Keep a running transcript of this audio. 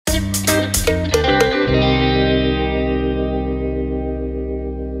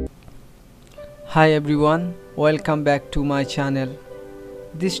Hi everyone, welcome back to my channel.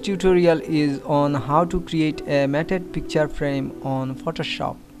 This tutorial is on how to create a matted picture frame on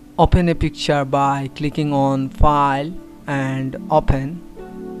Photoshop. Open a picture by clicking on File and Open.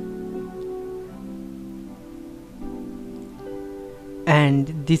 And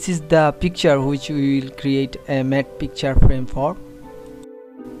this is the picture which we will create a matte picture frame for.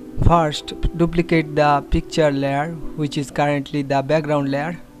 First, duplicate the picture layer, which is currently the background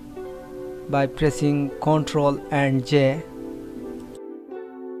layer, by pressing Ctrl and J.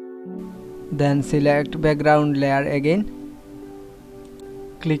 Then select background layer again.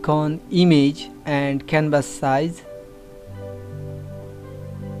 Click on Image and Canvas Size.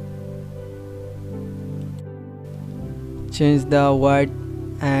 Change the width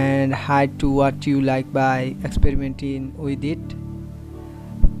and height to what you like by experimenting with it.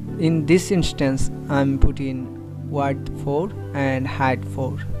 In this instance, I'm putting width 4 and height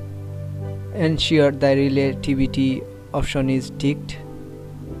 4. Ensure the relativity option is ticked.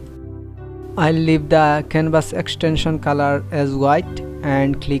 I'll leave the canvas extension color as white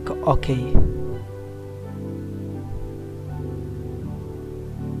and click OK.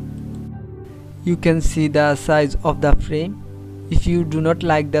 You can see the size of the frame. If you do not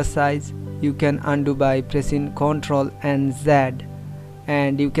like the size, you can undo by pressing Ctrl and Z,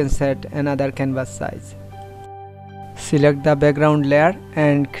 and you can set another canvas size. Select the background layer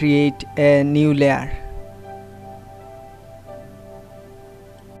and create a new layer.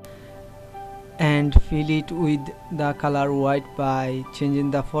 And fill it with the color white by changing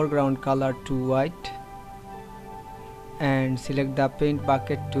the foreground color to white. And select the paint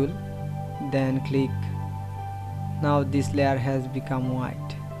bucket tool. Then click. Now this layer has become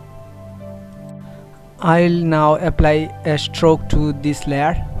white. I'll now apply a stroke to this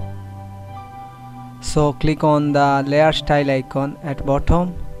layer. So click on the layer style icon at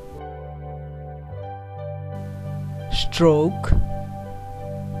bottom. Stroke.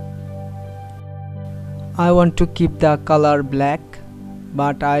 I want to keep the color black,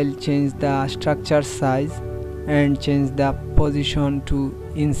 but I'll change the structure size and change the position to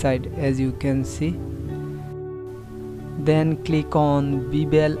inside, as you can see. Then click on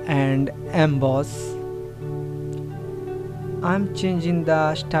Bevel and Emboss. I'm changing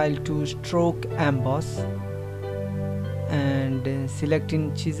the style to Stroke Emboss and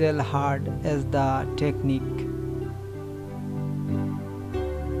selecting Chisel Hard as the technique.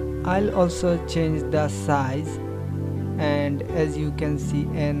 I'll also change the size, and as you can see,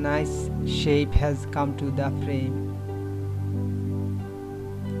 a nice shape has come to the frame.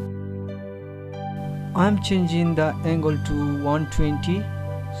 I'm changing the angle to 120,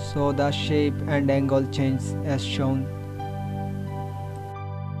 so the shape and angle change as shown.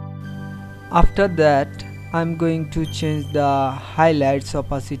 After that, I'm going to change the highlights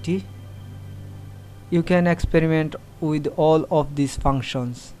opacity. You can experiment with all of these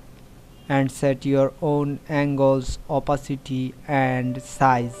functions and set your own angles, opacity and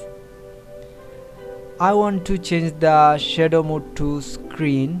size. I want to change the shadow mode to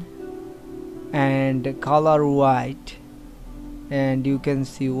screen and color white, and you can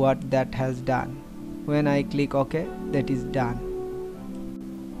see what that has done. When I click OK, that is done.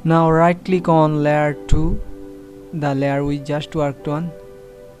 Now right click on layer 2, the layer we just worked on,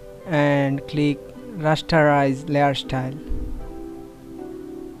 and click rasterize layer style.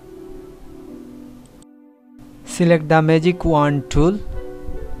 Select the magic wand tool.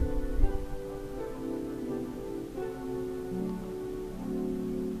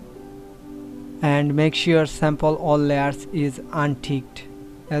 And make sure sample all layers is unticked,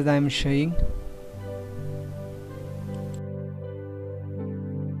 as I am showing.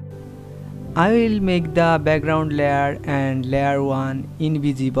 I will make the background layer and layer 1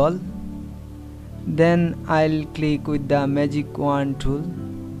 invisible. Then I'll click with the magic wand tool,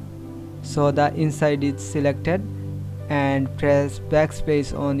 so the inside is selected, and press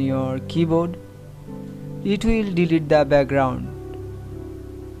backspace on your keyboard. It will delete the background.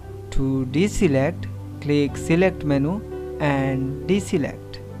 To deselect, click select menu and deselect.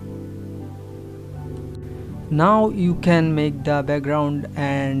 Now you can make the background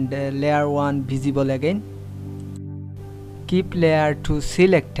and layer 1 visible again. Keep layer 2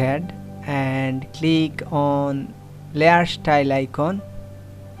 selected and click on layer style icon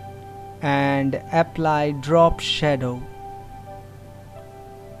and apply drop shadow.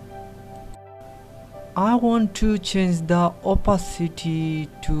 I want to change the opacity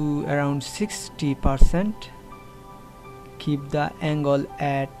to around 60%. Keep the angle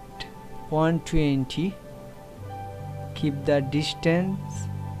at 120. Keep the distance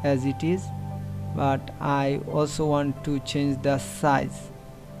as it is, but I also want to change the size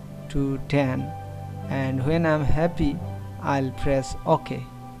to 10. and when I'm happy I'll press OK.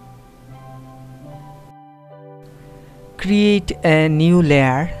 Create a new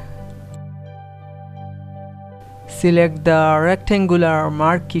layer. Select the rectangular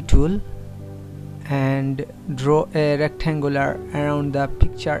marquee tool and draw a rectangular around the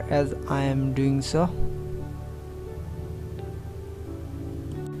picture as I am doing so.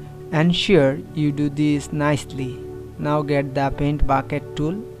 Ensure you do this nicely. Now get the paint bucket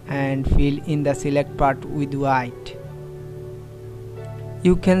tool and fill in the select part with white.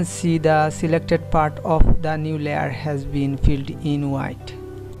 You can see the selected part of the new layer has been filled in white.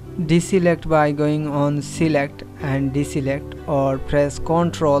 Deselect by going on select and deselect, or press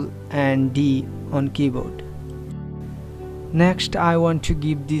Ctrl and D on keyboard. Next I want to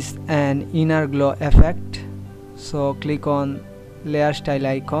give this an inner glow effect, so click on layer style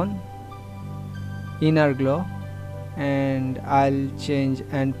icon, inner glow, and I'll change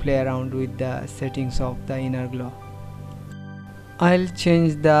and play around with the settings of the inner glow. I'll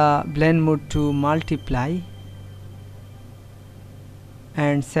change the blend mode to multiply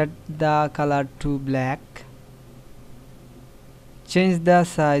and set the color to black. Change the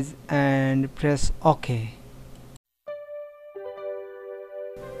size and press OK.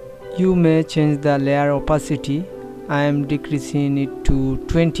 You may change the layer opacity. I am decreasing it to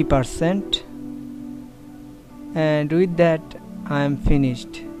 20%, and with that I am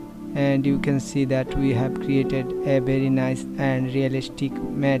finished, and you can see that we have created a very nice and realistic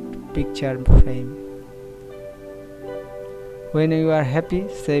matte picture frame. When you are happy,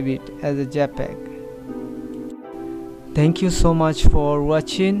 save it as a JPEG. Thank you so much for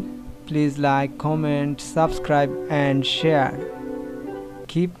watching. Please like, comment, subscribe and share.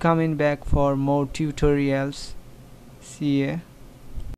 Keep coming back for more tutorials. See ya.